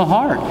from the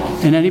heart,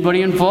 and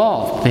anybody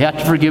involved. They have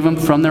to forgive them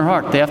from their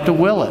heart. They have to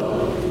will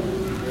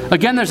it.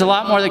 Again, there's a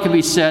lot more that can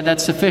be said.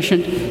 That's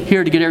sufficient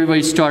here to get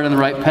everybody started on the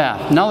right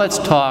path. Now let's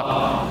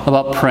talk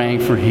about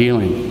praying for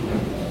healing.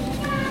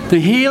 The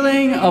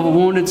healing of a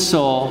wounded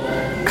soul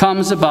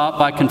comes about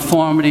by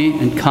conformity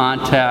and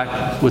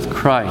contact with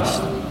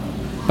Christ.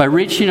 By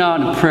reaching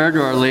out in prayer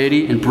to Our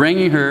Lady and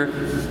begging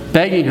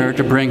her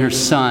to bring her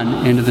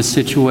son into the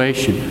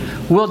situation.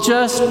 We'll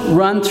just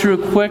run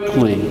through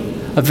quickly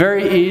a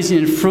very easy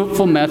and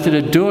fruitful method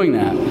of doing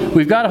that.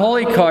 We've got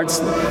holy cards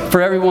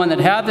for everyone that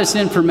have this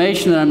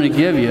information that I'm going to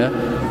give you.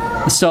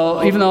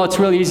 So even though it's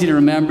really easy to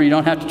remember, you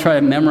don't have to try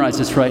to memorize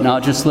this right now.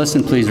 Just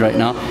listen, please, right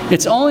now.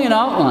 It's only an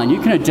outline.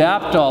 You can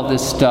adapt all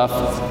this stuff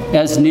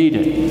as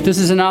needed. This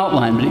is an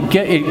outline, but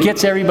it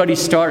gets everybody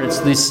started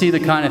so they see the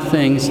kind of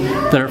things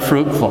that are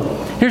fruitful.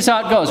 Here's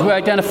how it goes. We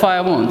identify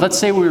a wound. Let's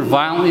say we were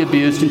violently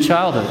abused in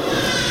childhood.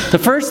 The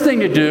first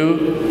thing to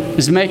do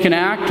is make an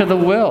act of the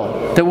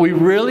will that we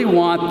really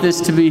want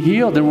this to be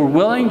healed, and we're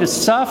willing to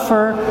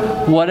suffer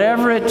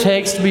whatever it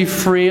takes to be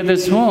free of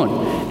this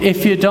wound.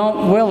 If you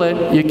don't will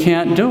it, you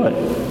can't do it,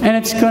 and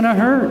it's going to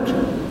hurt.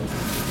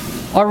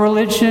 Our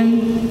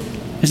religion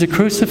is a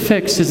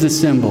crucifix is the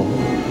symbol.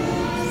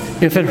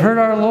 If it hurt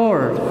our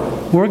Lord,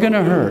 we're going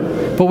to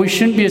hurt. But we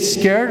shouldn't be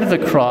scared of the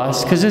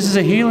cross, because this is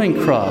a healing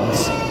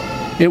cross.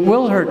 It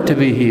will hurt to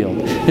be healed.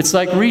 It's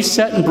like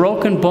resetting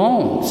broken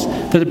bones.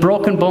 They're the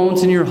broken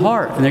bones in your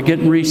heart, and they're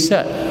getting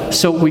reset.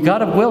 So we got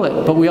to will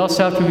it, but we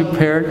also have to be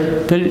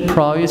prepared that it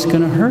probably is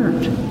going to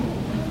hurt.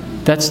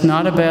 That's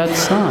not a bad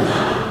sign,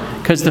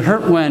 because the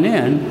hurt went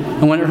in,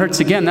 and when it hurts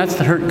again, that's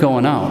the hurt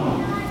going out.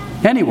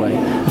 Anyway,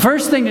 the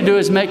first thing to do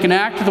is make an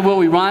act of the will.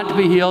 We want it to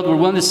be healed. We're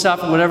willing to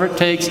suffer whatever it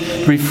takes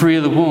to be free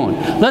of the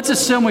wound. Let's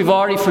assume we've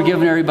already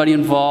forgiven everybody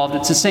involved.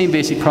 It's the same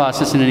basic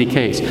process in any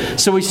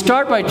case. So we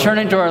start by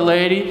turning to Our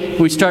Lady.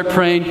 We start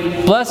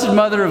praying, Blessed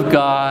Mother of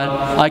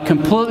God, I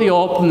completely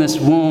open this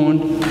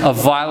wound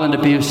of violent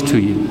abuse to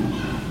you.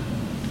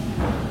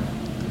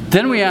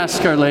 Then we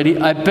ask Our Lady,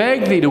 I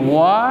beg thee to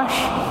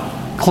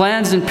wash,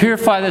 cleanse, and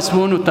purify this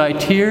wound with thy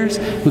tears,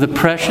 with the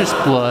precious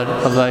blood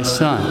of thy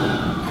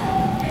Son.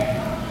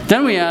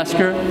 Then we ask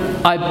her,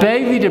 I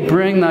beg thee to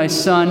bring thy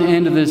Son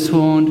into this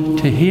wound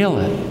to heal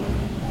it.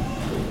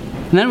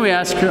 And then we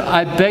ask her,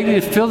 I beg thee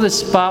to fill this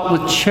spot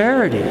with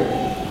charity,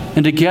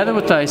 and together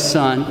with thy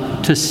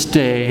Son to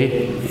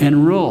stay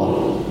and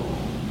rule.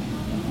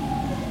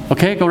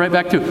 Okay, go right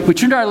back to it. We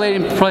turn to Our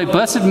Lady and pray,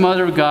 Blessed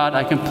Mother of God,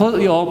 I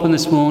completely open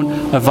this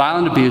wound of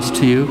violent abuse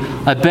to you.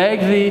 I beg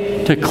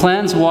thee to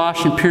cleanse,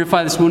 wash, and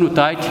purify this wound with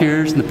thy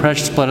tears and the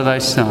precious blood of thy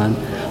Son.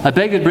 I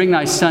beg thee to bring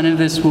thy Son into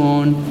this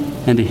wound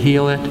and to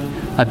heal it.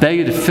 I beg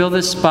you to fill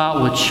this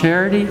spot with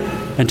charity,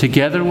 and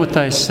together with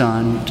thy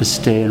Son to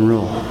stay and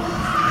rule.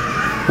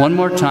 One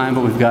more time,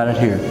 but we've got it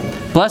here.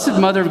 Blessed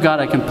Mother of God,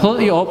 I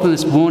completely open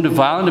this wound of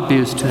violent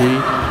abuse to thee.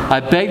 I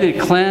beg thee to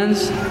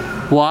cleanse,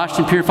 wash,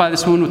 and purify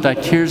this wound with thy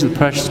tears and the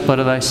precious blood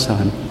of thy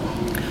Son.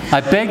 I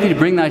beg thee to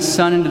bring thy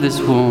Son into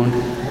this wound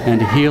and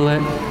to heal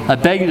it. I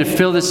beg thee to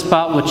fill this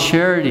spot with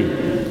charity,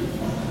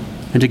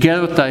 and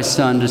together with thy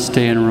Son to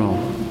stay and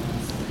rule.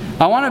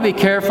 I want to be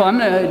careful.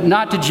 I'm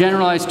not to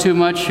generalize too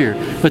much here,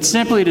 but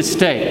simply to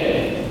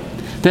state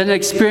that an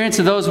experience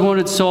of those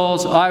wounded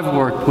souls I've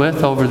worked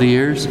with over the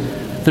years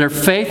that are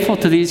faithful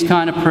to these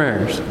kind of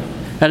prayers,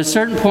 at a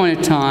certain point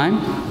in time,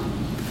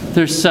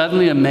 there's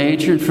suddenly a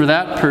major, and for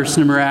that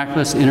person, a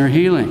miraculous inner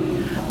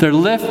healing. They're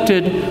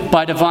lifted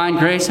by divine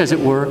grace, as it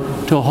were,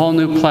 to a whole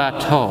new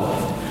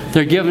plateau.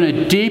 They're given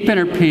a deep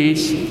inner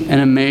peace and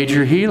a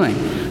major healing.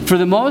 For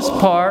the most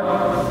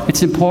part,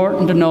 it's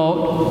important to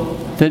note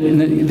that in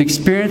the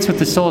experience with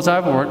the souls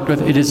I've worked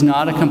with, it is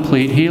not a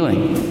complete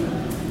healing.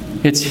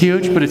 It's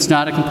huge, but it's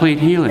not a complete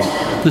healing.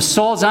 The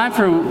souls I'm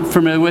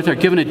familiar with are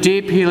given a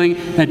deep healing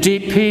and a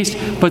deep peace,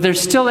 but there's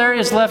still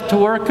areas left to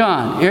work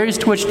on, areas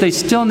to which they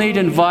still need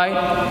to invite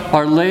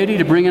Our Lady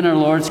to bring in our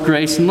Lord's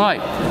grace and light.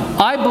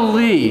 I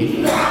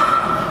believe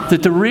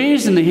that the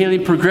reason the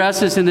healing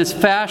progresses in this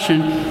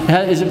fashion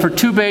is for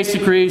two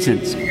basic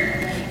reasons.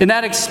 In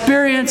that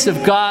experience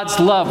of God's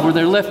love, where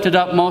they're lifted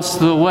up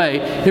most of the way,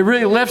 it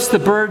really lifts the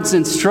burdens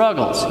and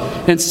struggles.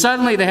 And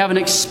suddenly they have an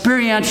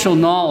experiential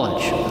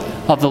knowledge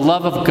of the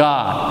love of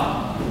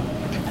God,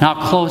 and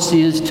how close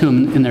He is to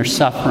them in their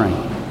suffering,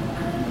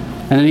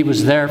 and that He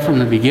was there from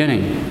the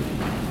beginning.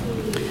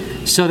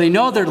 So they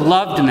know they're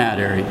loved in that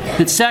area.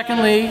 And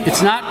secondly,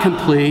 it's not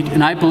complete,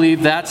 and I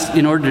believe that's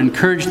in order to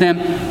encourage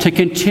them to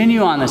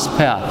continue on this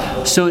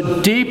path. So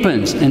it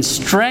deepens and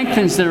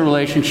strengthens their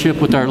relationship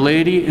with Our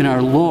Lady and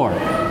our Lord.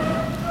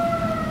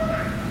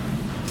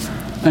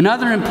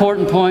 Another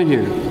important point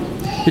here.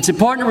 It's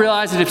important to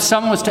realize that if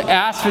someone was to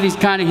ask for these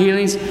kind of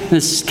healings, in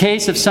this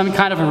case of some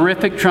kind of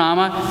horrific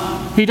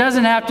trauma, he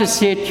doesn't have to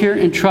sit here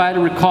and try to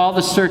recall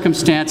the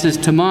circumstances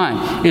to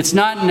mind. It's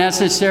not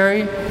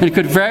necessary, and it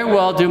could very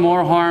well do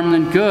more harm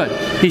than good.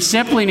 He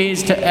simply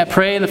needs to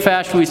pray in the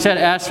fashion we said,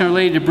 asking Our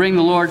Lady to bring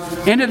the Lord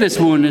into this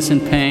woundedness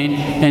and pain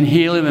and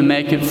heal him and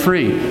make it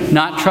free.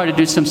 Not try to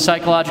do some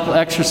psychological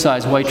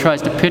exercise while he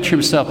tries to picture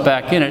himself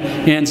back in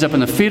it. He ends up in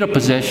the fetal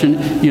position,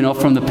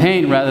 from the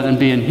pain rather than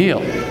being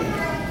healed.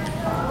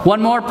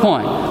 One more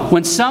point.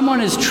 When someone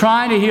is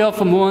trying to heal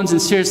from wounds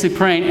and seriously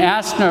praying,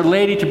 asking Our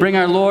Lady to bring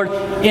our Lord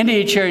into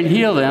each area and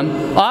heal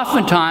them,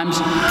 oftentimes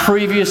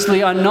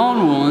previously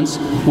unknown wounds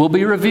will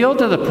be revealed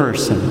to the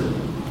person.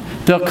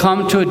 They'll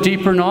come to a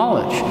deeper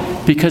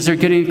knowledge because they're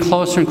getting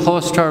closer and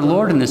closer to our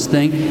Lord in this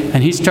thing,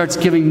 and He starts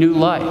giving new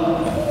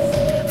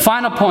light.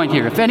 Final point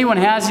here. If anyone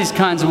has these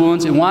kinds of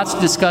wounds and wants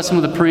to discuss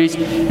them with a priest,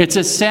 it's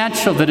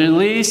essential that at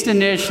least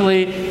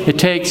initially it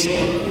takes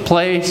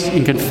place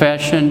in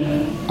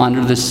confession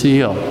under the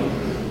seal.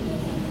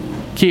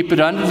 keep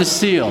it under the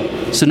seal.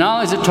 So not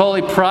only is it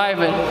totally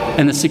private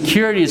and the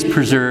security is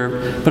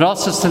preserved, but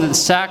also so that the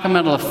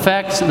sacramental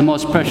effects of the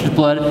most precious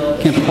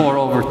blood can pour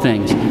over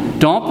things.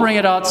 Don't bring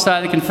it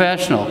outside the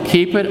confessional.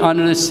 Keep it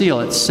under the seal.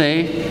 It's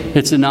safe.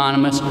 It's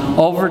anonymous.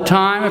 Over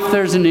time, if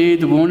there's a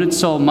need, the wounded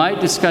soul might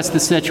discuss the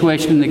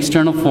situation in the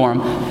external forum.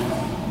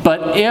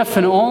 But if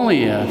and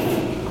only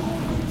if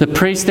the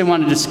priest they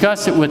want to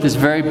discuss it with is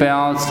very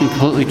balanced and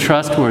completely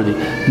trustworthy.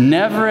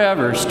 Never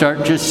ever start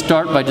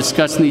by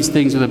discussing these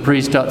things with a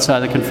priest outside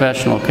the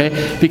confessional,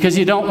 okay? Because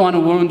you don't want to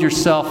wound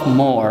yourself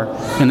more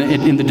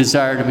in the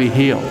desire to be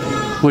healed,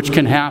 which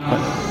can happen.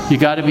 You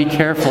got to be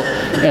careful.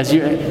 As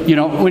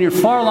when you're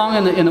far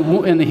along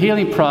in the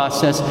healing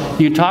process,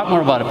 you can talk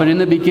more about it. But in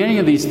the beginning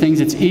of these things,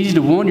 it's easy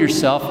to wound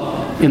yourself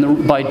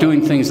by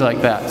doing things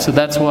like that. So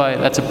that's why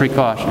that's a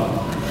precaution.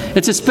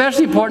 It's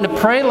especially important to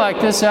pray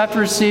like this after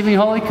receiving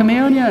Holy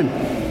Communion.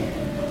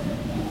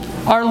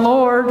 Our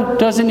Lord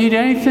doesn't need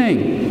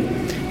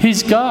anything.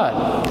 He's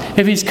God.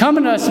 If He's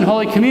coming to us in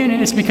Holy Communion,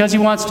 it's because He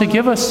wants to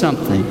give us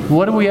something.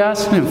 What are we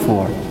asking Him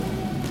for?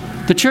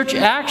 The Church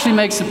actually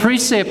makes the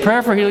priest say a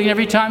prayer for healing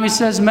every time he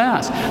says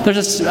Mass.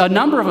 There's a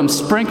number of them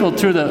sprinkled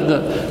through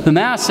the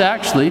Mass,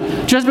 actually.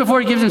 Just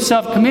before he gives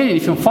himself communion,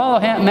 if you follow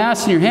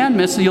Mass in your hand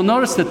missal, you'll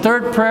notice the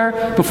third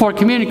prayer before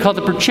communion, called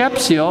the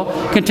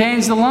Perceptio,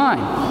 contains the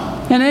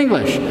line in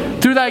English.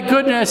 Through Thy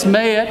goodness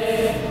may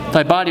it,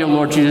 Thy body, O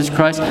Lord Jesus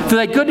Christ, through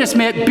Thy goodness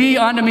may it be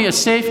unto me a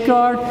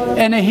safeguard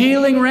and a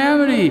healing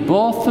remedy,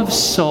 both of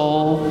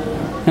soul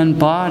and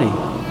body.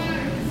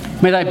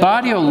 May Thy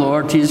body, O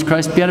Lord Jesus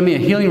Christ, be unto me a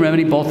healing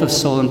remedy, both of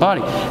soul and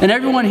body. And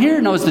everyone here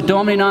knows the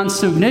Domine non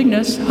sum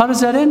ignis. How does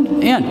that end?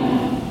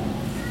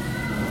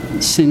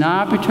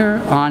 Sinabiter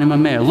anima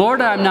mea.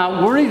 Lord, I am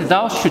not worried that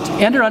Thou shouldst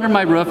enter under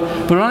my roof,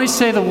 but only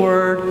say the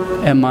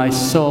word, and my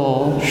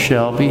soul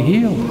shall be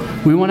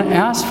healed. We want to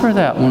ask for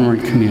that when we're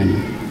in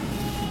communion.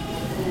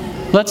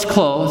 Let's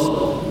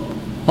close.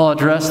 I'll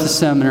address the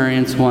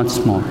seminarians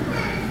once more.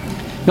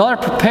 Y'all are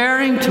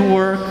preparing to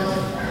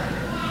work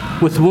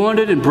with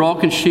wounded and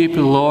broken sheep of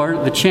the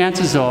Lord. The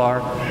chances are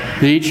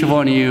that each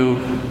one of you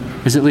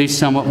is at least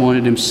somewhat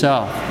wounded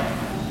himself.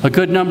 A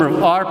good number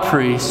of our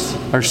priests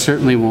are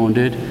certainly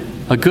wounded.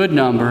 A good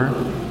number,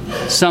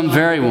 some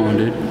very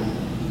wounded,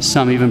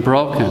 some even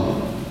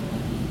broken.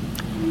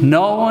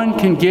 No one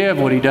can give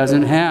what he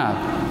doesn't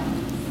have.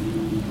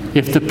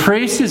 If the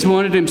priest is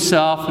wounded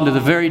himself, and to the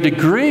very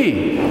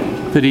degree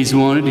that he's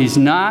wounded, he's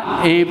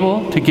not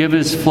able to give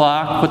his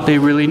flock what they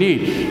really need.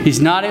 He's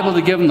not able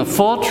to give them the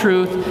full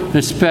truth, and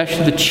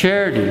especially the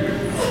charity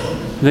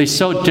they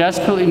so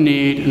desperately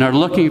need and are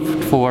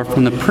looking for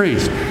from the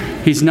priest.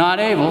 He's not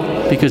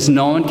able because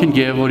no one can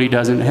give what he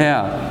doesn't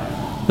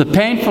have. The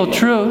painful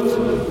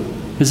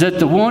truth is that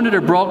the wounded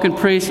or broken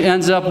priest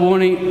ends up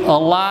wounding a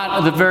lot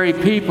of the very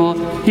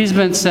people he's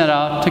been sent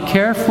out to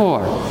care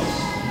for.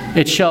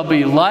 It shall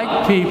be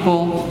like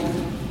people,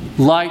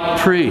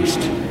 like priest.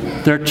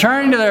 They're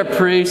turning to their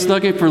priest,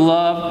 looking for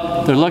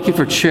love. They're looking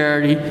for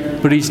charity,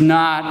 but he's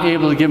not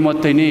able to give them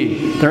what they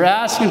need. They're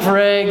asking for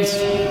eggs,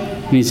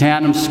 and he's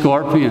handing them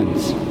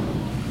scorpions.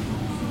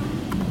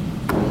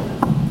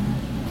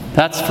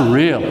 That's for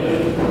real.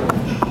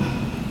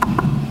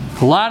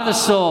 A lot of the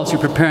souls you're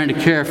preparing to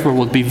care for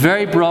will be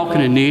very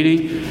broken and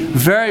needy,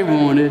 very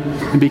wounded,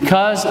 and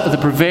because of the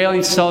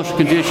prevailing social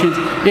conditions,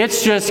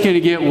 it's just going to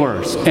get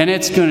worse, and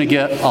it's going to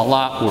get a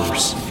lot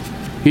worse.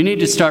 You need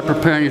to start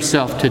preparing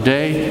yourself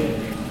today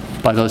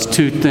by those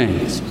two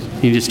things.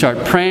 You need to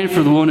start praying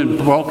for the wounded and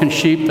broken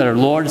sheep that our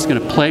Lord is going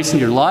to place in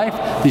your life,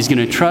 that He's going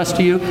to trust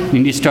to you. You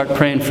need to start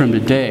praying for Him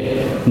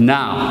today,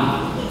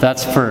 now.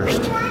 That's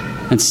first.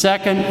 And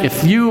second,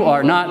 if you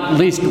are not at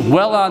least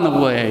well on the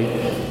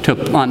way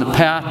on the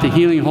path to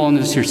healing and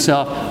wholeness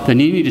yourself, then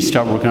you need to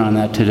start working on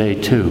that today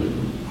too.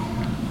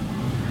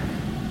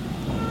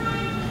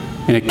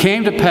 And it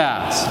came to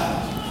pass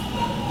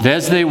that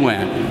as they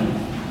went,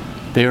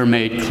 they were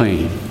made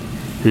clean.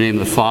 In the name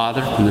of the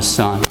Father, and the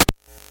Son, and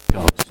the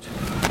Holy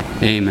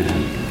Ghost.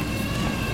 Amen.